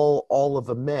all of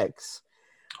a mix.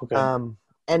 Okay.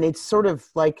 And it's sort of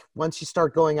like once you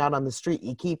start going out on the street,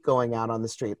 you keep going out on the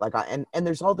street. And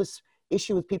there's all this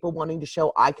issue with people wanting to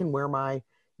show I can wear my,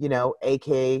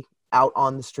 AK out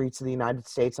on the streets of the United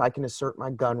States. I can assert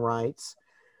my gun rights.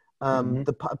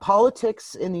 The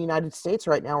politics in the United States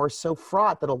right now are so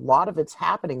fraught that a lot of it's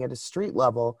happening at a street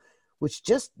level, which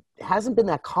just hasn't been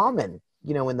that common,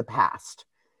 in the past.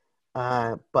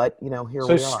 But here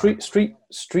we are. So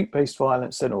street-based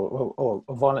violence then, or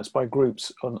violence by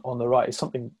groups on the right is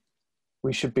something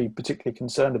we should be particularly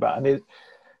concerned about. And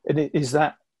is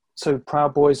that so?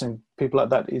 Proud Boys and people like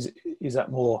that, is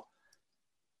that more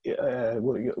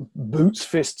boots,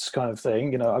 fists kind of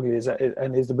thing? Is that,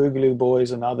 and is the Boogaloo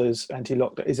Boys and others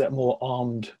anti-lockdown? Is that more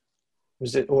armed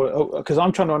Was it, or because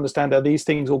I'm trying to understand, are these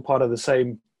things all part of the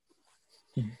same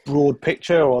broad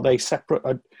picture, or are they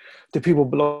separate? Do people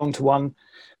belong to one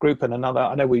group and another?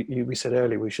 I know we said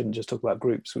earlier we shouldn't just talk about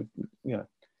groups. With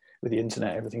the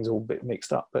internet, everything's all a bit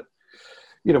mixed up. But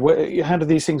how do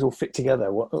these things all fit together?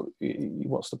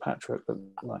 What's the patchwork look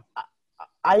like?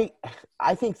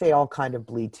 I think they all kind of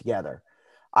bleed together.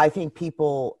 I think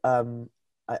people.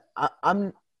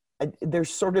 There's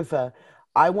sort of a.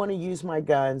 I want to use my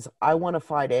guns. I want to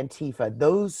fight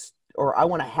Antifa. Or I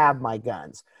want to have my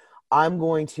guns. I'm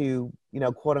going to,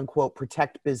 quote unquote,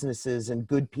 protect businesses and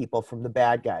good people from the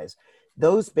bad guys.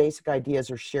 Those basic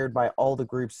ideas are shared by all the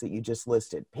groups that you just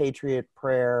listed: Patriot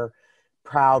Prayer,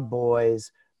 Proud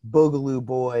Boys, Boogaloo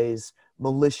Boys,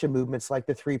 militia movements like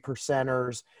the Three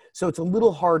Percenters. So it's a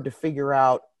little hard to figure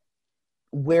out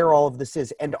where all of this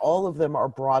is. And all of them are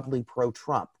broadly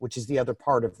pro-Trump, which is the other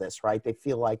part of this, right? They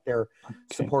feel like they're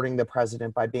supporting the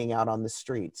president by being out on the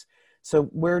streets. So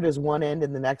where does one end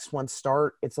and the next one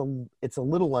start? It's a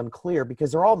little unclear,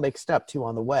 because they're all mixed up too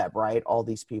on the web, right? All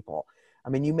these people. I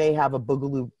mean, you may have a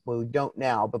Boogaloo, well, we don't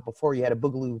now, but before you had a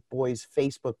Boogaloo Boys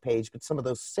Facebook page, but some of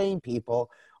those same people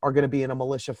are going to be in a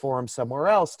militia forum somewhere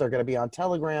else. They're going to be on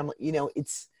Telegram.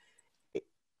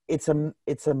 It's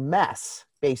a mess,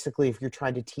 basically, if you're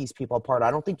trying to tease people apart.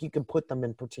 I don't think you can put them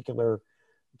in particular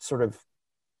sort of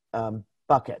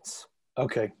buckets.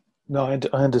 Okay. No,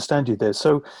 I understand you there.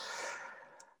 So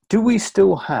do we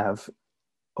still have,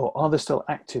 or are there still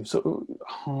active sort of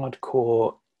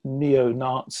hardcore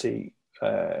neo-Nazi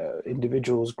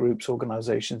individuals, groups,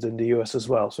 organizations in the US as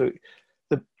well? So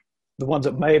the ones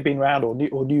that may have been around,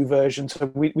 or new versions.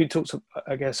 So we talked,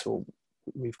 I guess, or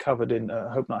we've covered in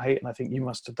Hope Not Hate, and I think you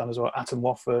must have done as well,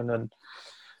 Atomwaffen and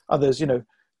others,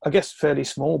 I guess fairly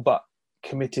small, but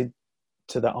committed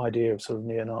to that idea of sort of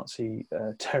neo-Nazi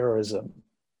terrorism.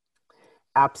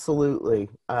 Absolutely.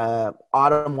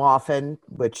 Atomwaffen,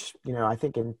 which, I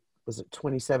think was it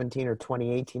 2017 or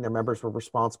 2018, their members were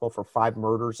responsible for 5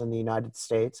 murders in the United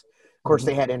States. Of course,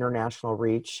 they had international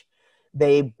reach.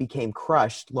 They became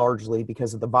crushed largely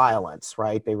because of the violence,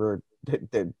 right? They were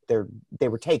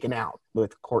taken out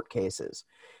with court cases.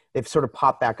 They've sort of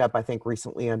popped back up, I think,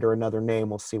 recently under another name.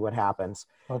 We'll see what happens.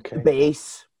 Okay. The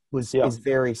base is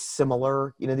very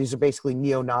similar. These are basically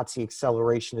neo-Nazi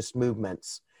accelerationist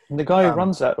movements. And the guy who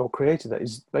runs that or created that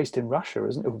is based in Russia,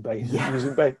 isn't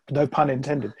it? No pun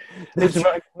intended. There's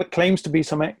claims to be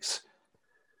some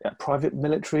private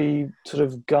military sort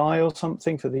of guy or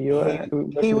something for the US.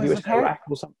 He was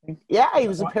or something. Yeah, he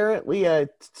was apparently a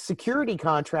security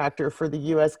contractor for the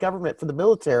U.S. government, for the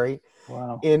military.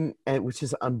 Wow. Which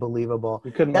is unbelievable.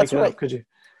 You couldn't make it up, could you?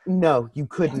 No, you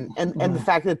couldn't. And the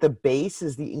fact that the base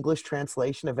is the English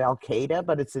translation of Al Qaeda,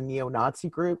 but it's a neo-Nazi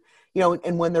group,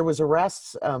 and when there was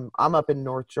arrests, I'm up in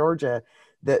North Georgia,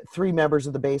 the 3 members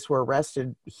of the base were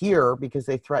arrested here because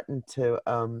they threatened to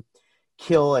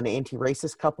kill an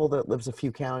anti-racist couple that lives a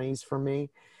few counties from me.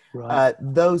 Right.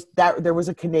 There was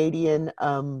a Canadian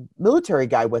military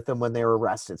guy with them when they were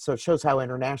arrested. So it shows how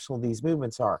international these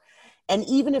movements are. And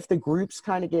even if the groups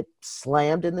kind of get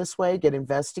slammed in this way, get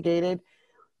investigated,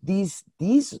 these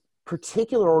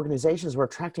particular organizations were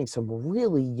attracting some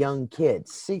really young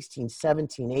kids, 16,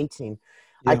 17, 18.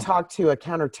 Yeah. I talked to a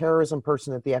counterterrorism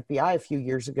person at the FBI a few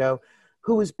years ago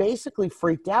who was basically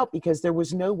freaked out because there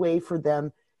was no way for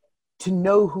them to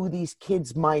know who these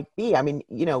kids might be. I mean,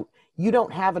 you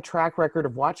don't have a track record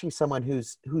of watching someone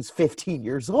who's 15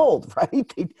 years old,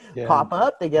 right? They pop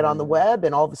up, they get on the web,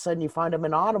 and all of a sudden you find them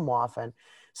in Atomwaffen.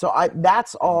 So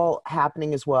that's all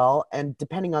happening as well. And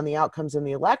depending on the outcomes in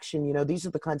the election, these are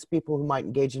the kinds of people who might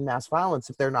engage in mass violence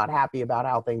if they're not happy about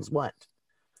how things went.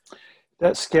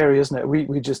 That's scary, isn't it?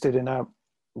 We just did in our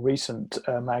recent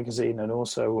magazine, and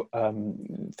also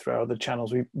through our other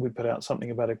channels, we put out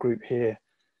something about a group here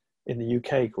in the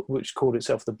UK which called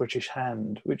itself the British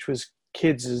Hand, which was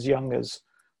kids as young as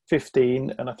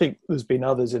 15, and I think there's been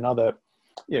others in other,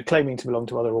 claiming to belong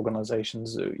to other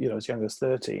organisations, as young as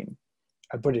 13.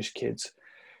 British kids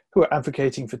who are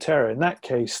advocating for terror. In that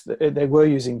case, they were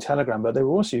using Telegram, but they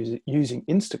were also using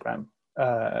Instagram,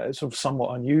 sort of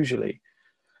somewhat unusually.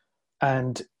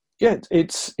 And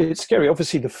it's scary.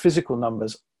 Obviously, the physical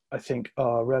numbers, I think,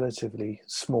 are relatively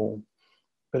small.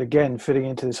 But again, fitting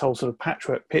into this whole sort of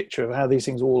patchwork picture of how these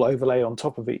things all overlay on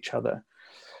top of each other,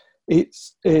 it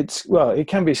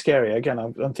can be scary. Again,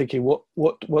 I'm thinking,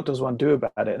 what does one do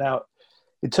about it? Now,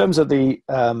 in terms of the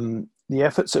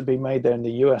efforts that have been made there in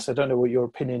the US, I don't know what your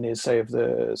opinion is, say, of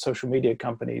the social media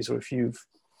companies, or if you've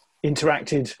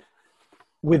interacted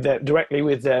with them directly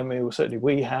with them. Certainly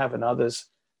we have, and others.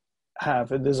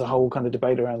 have, and there's a whole kind of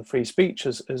debate around free speech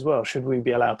as well. Should we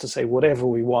be allowed to say whatever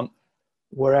we want,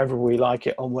 wherever we like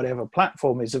it, on whatever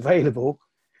platform is available?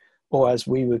 Or as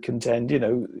we would contend,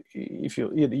 if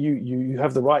you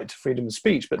have the right to freedom of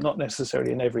speech, but not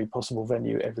necessarily in every possible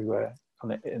venue, everywhere,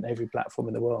 in every platform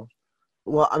in the world.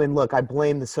 Well, I mean, look, I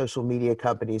blame the social media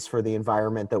companies for the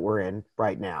environment that we're in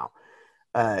right now.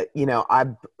 I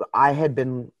had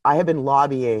been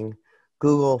lobbying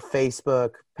Google,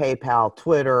 Facebook, PayPal,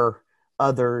 Twitter,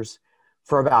 others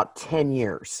for about 10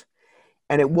 years.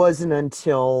 And it wasn't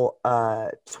until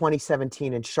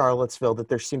 2017 in Charlottesville that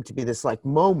there seemed to be this like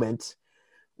moment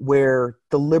where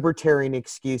the libertarian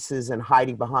excuses and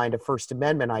hiding behind a First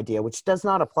Amendment idea, which does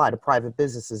not apply to private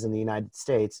businesses in the United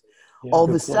States, all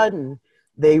of a sudden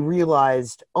they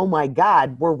realized, oh my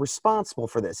God, we're responsible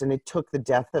for this. And it took the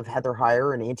death of Heather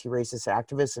Heyer, an anti-racist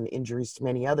activist, and injuries to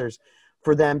many others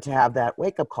for them to have that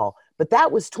wake-up call. But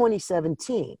that was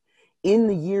 2017. In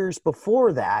the years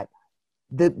before that,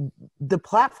 the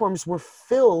platforms were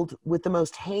filled with the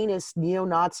most heinous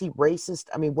neo-Nazi, racist,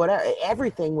 I mean, whatever,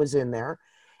 everything was in there.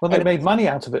 Well, they made money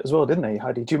out of it as well, didn't they,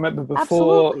 Heidi? Do you remember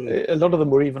before? Absolutely. A lot of them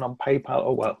were even on PayPal,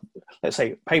 or well, let's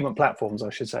say payment platforms, I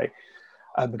should say,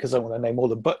 because I don't want to name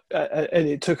all of them. But and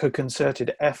it took a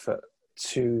concerted effort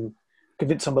to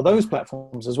convince some of those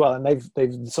platforms as well. And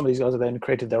they've some of these guys have then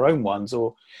created their own ones.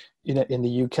 Or, in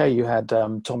the UK, you had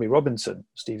Tommy Robinson,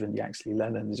 Stephen Yaxley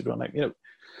Lennon, is a real name,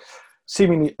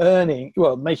 seemingly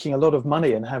making a lot of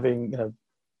money and having,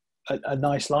 a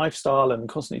nice lifestyle and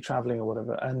constantly traveling or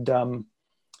whatever. And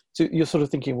so you're sort of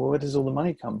thinking, well, where does all the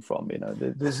money come from?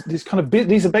 There's these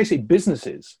these are basically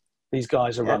businesses these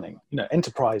guys are running,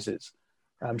 enterprises.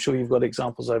 I'm sure you've got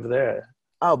examples over there.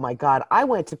 Oh my God. I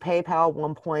went to PayPal at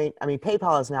one point. I mean,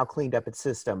 PayPal has now cleaned up its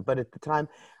system, but at the time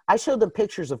I showed them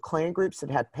pictures of Klan groups that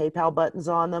had PayPal buttons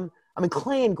on them. I mean,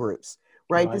 Klan groups.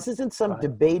 Right? This isn't some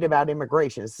debate about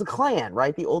immigration. It's the Klan,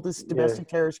 right? The oldest domestic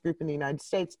terrorist group in the United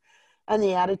States. And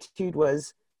the attitude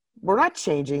was, we're not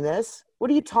changing this. What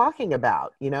are you talking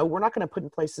about? We're not going to put in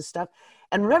place this stuff.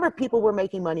 And remember, people were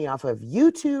making money off of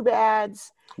YouTube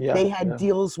ads. They had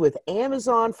deals with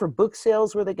Amazon for book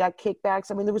sales where they got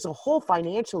kickbacks. I mean, there was a whole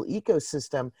financial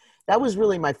ecosystem. That was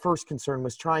really my first concern,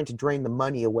 was trying to drain the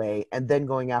money away and then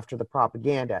going after the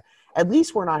propaganda. At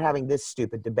least we're not having this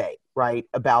stupid debate, right,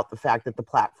 about the fact that the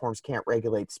platforms can't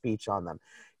regulate speech on them.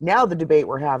 Now the debate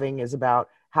we're having is about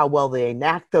how well they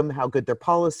enact them, how good their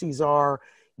policies are,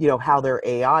 how their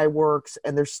AI works.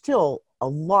 And there's still a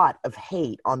lot of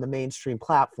hate on the mainstream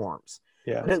platforms.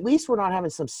 Yeah. But at least we're not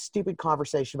having some stupid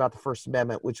conversation about the First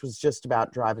Amendment, which was just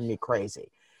about driving me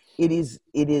crazy.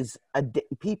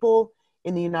 People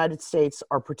in the United States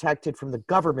are protected from the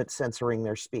government censoring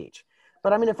their speech.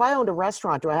 But I mean, if I owned a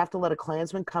restaurant, do I have to let a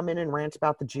Klansman come in and rant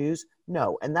about the Jews?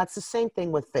 No. And that's the same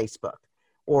thing with Facebook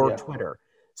or Twitter.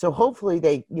 So hopefully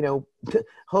they,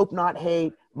 Hope Not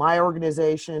Hate, my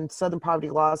organization, Southern Poverty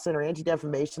Law Center,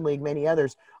 Anti-Defamation League, many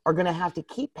others are going to have to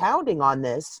keep pounding on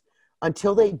this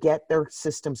until they get their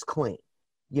systems clean.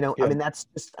 I mean, that's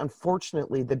just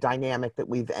unfortunately the dynamic that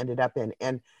we've ended up in.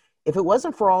 And if it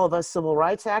wasn't for all of us civil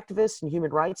rights activists and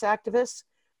human rights activists,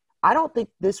 I don't think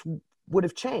this would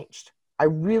have changed. I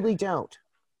really don't.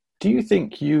 Do you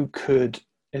think you could,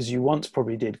 as you once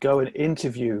probably did, go and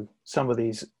interview some of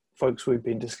these folks we've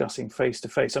been discussing face to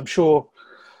face? I'm sure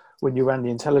when you ran the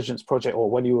intelligence project, or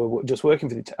when you were just working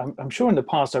for I'm sure in the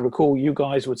past, I recall you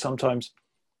guys would sometimes,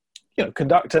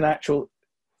 conduct an actual,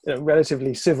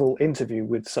 relatively civil interview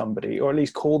with somebody, or at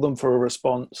least call them for a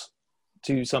response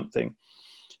to something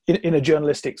in a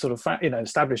journalistic sort of,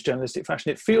 established journalistic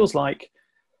fashion. It feels like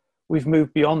we've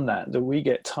moved beyond that we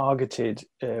get targeted,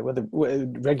 whether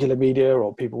regular media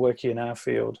or people working in our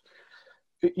field,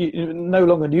 no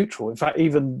longer neutral. In fact,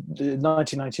 even in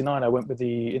 1999, I went with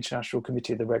the International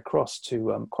Committee of the Red Cross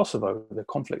to Kosovo, the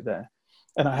conflict there.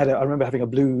 And I remember having a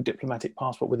blue diplomatic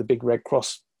passport with a big Red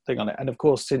Cross thing on it. And of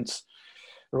course, since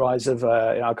the rise of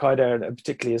Al-Qaeda and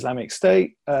particularly Islamic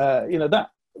State, that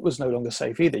was no longer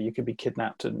safe either. You could be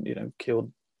kidnapped and,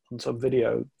 killed on some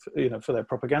video, for their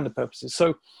propaganda purposes.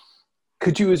 So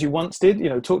could you, as you once did,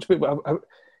 talk to people,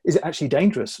 is it actually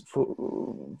dangerous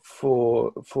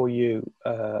for you,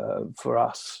 for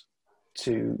us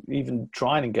to even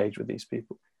try and engage with these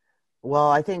people?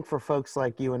 Well, I think for folks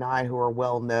like you and I who are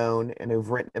well known and who've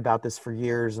written about this for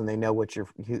years, and they know what your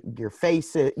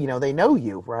face is, they know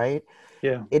you, right?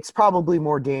 Yeah. It's probably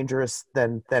more dangerous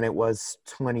than it was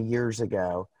 20 years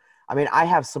ago. I mean, I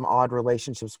have some odd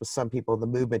relationships with some people in the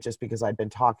movement just because I've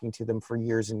been talking to them for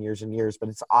years and years and years, but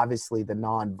it's obviously the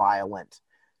non-violent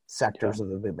sectors of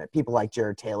the movement. People like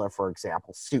Jared Taylor, for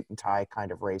example, suit and tie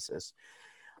kind of racist.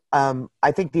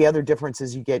 I think the other difference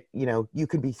is you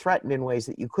could be threatened in ways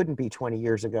that you couldn't be 20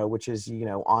 years ago, which is,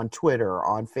 on Twitter,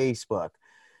 on Facebook,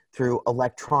 through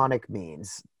electronic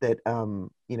means that,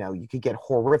 you could get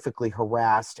horrifically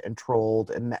harassed and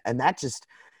trolled. And that just,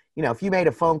 if you made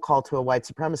a phone call to a white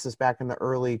supremacist back in the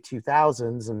early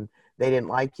 2000s and they didn't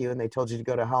like you and they told you to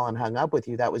go to hell and hung up with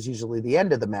you, that was usually the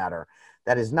end of the matter.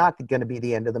 That is not going to be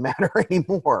the end of the matter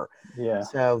anymore. Yeah.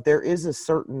 So there is a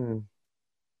certain,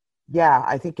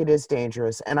 I think it is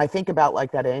dangerous. And I think about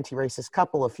like that anti-racist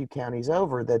couple a few counties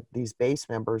over that these base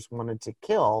members wanted to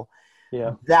kill.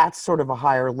 Yeah. That's sort of a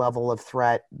higher level of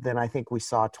threat than I think we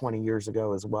saw 20 years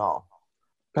ago as well.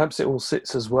 Perhaps it all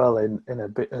sits as well in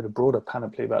a broader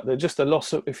panoply about just the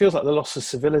loss of, it feels like the loss of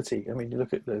civility. I mean, you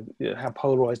look at how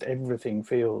polarized everything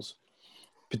feels,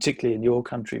 particularly in your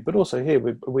country, but also here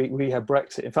we have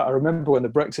Brexit. In fact, I remember when the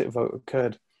Brexit vote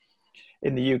occurred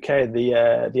in the UK,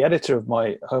 the editor of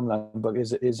my Homeland book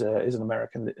is an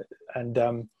American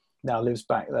and now lives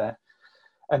back there.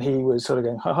 And he was sort of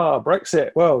going, haha,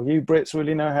 Brexit, well, you Brits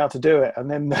really know how to do it. And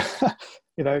then,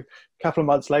 a couple of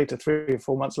months later, 3 or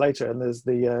 4 months later, and there's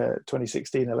the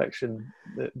 2016 election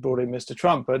that brought in Mr.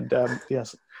 Trump. And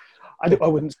yes, I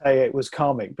wouldn't say it was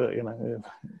karmic, but, it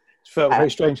felt very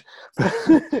strange.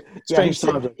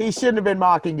 He shouldn't have been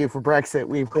mocking you for Brexit.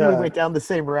 We went down the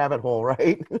same rabbit hole,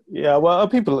 right? Yeah, well,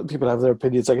 people have their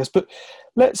opinions, I guess. But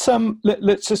let's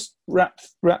just wrap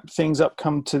things up,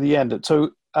 come to the end.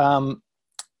 So,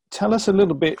 tell us a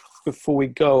little bit before we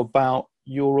go about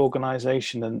your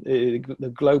organization and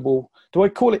the global,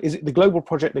 is it the Global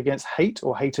Project Against Hate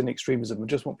or Hate and Extremism? I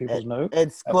just want people to know.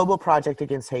 It's Global Project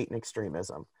Against Hate and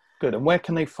Extremism. Good. And where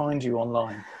can they find you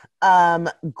online?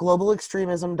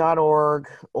 Globalextremism.org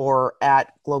or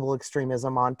at Global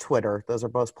Extremism on Twitter. Those are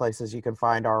both places you can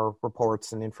find our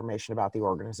reports and information about the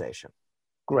organization.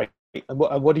 Great. And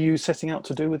what are you setting out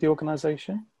to do with the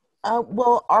organization?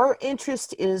 Well, our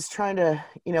interest is trying to,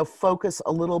 focus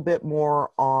a little bit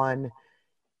more on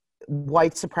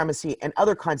white supremacy and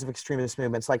other kinds of extremist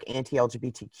movements like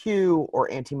anti-LGBTQ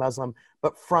or anti-Muslim,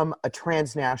 but from a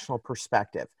transnational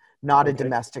perspective, not a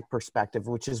domestic perspective,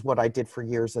 which is what I did for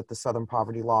years at the Southern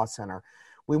Poverty Law Center.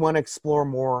 We want to explore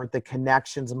more the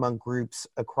connections among groups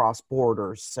across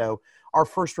borders. So our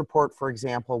first report, for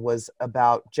example, was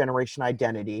about Generation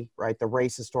Identity, right? The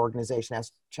racist organization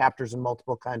has chapters in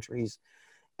multiple countries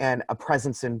and a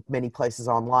presence in many places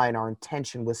online. Our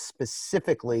intention was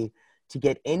specifically to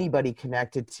get anybody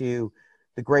connected to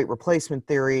the Great Replacement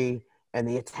Theory and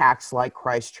the attacks like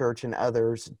Christchurch and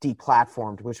others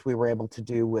deplatformed, which we were able to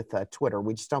do with Twitter.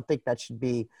 We just don't think that should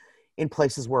be in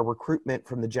places where recruitment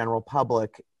from the general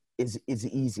public is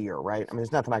easier, right? I mean,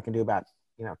 there's nothing I can do about,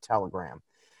 Telegram.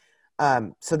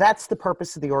 So that's the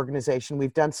purpose of the organization.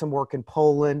 We've done some work in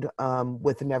Poland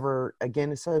with the Never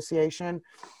Again Association,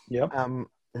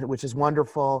 which is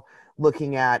wonderful,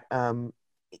 looking at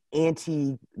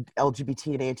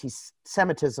anti-LGBT and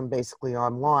anti-Semitism basically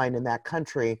online in that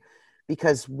country,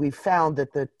 because we found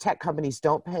that the tech companies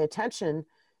don't pay attention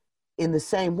in the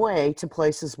same way to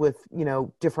places with,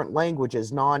 different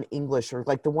languages, non-English, or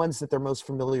like the ones that they're most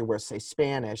familiar with, say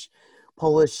Spanish,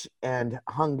 Polish and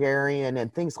Hungarian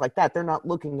and things like that. They're not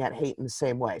looking at hate in the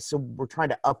same way. So we're trying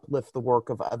to uplift the work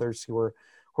of others who are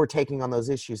taking on those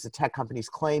issues. The tech companies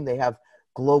claim they have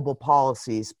global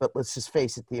policies, but let's just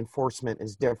face it, the enforcement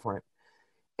is different.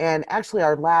 And actually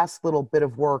our last little bit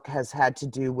of work has had to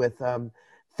do with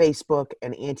Facebook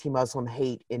and anti-Muslim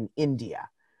hate in India.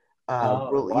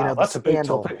 Wow, that's a big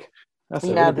topic. That's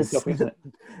a really big topic, isn't it?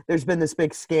 There's been this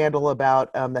big scandal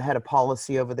about the head of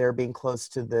policy over there being close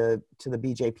to the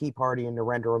BJP party and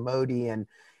Narendra Modi, and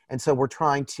so we're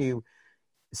trying to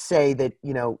say that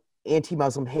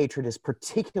anti-Muslim hatred is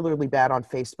particularly bad on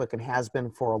Facebook and has been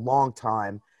for a long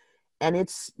time, and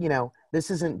it's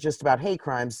this isn't just about hate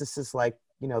crimes. This is like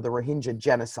the Rohingya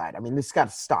genocide. I mean, this got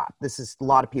to stop. A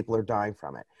lot of people are dying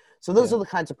from it. So those are the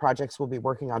kinds of projects we'll be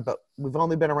working on, but we've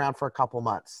only been around for a couple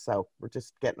months, so we're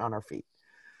just getting on our feet.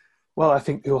 Well, I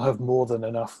think you'll have more than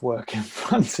enough work in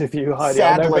front of you, Heidi.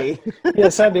 Sadly.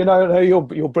 Sadly, I know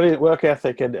your brilliant work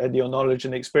ethic and your knowledge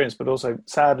and experience, but also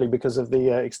sadly because of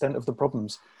the extent of the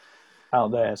problems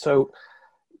out there. So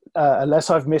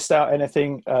unless I've missed out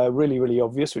anything really, really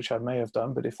obvious, which I may have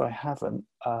done, but if I haven't,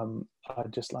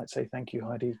 I'd just like to say thank you,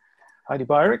 Heidi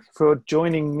Beirich, for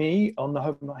joining me on the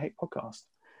Hope Not Hate podcast.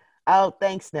 Oh,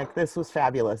 thanks, Nick. This was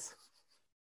fabulous.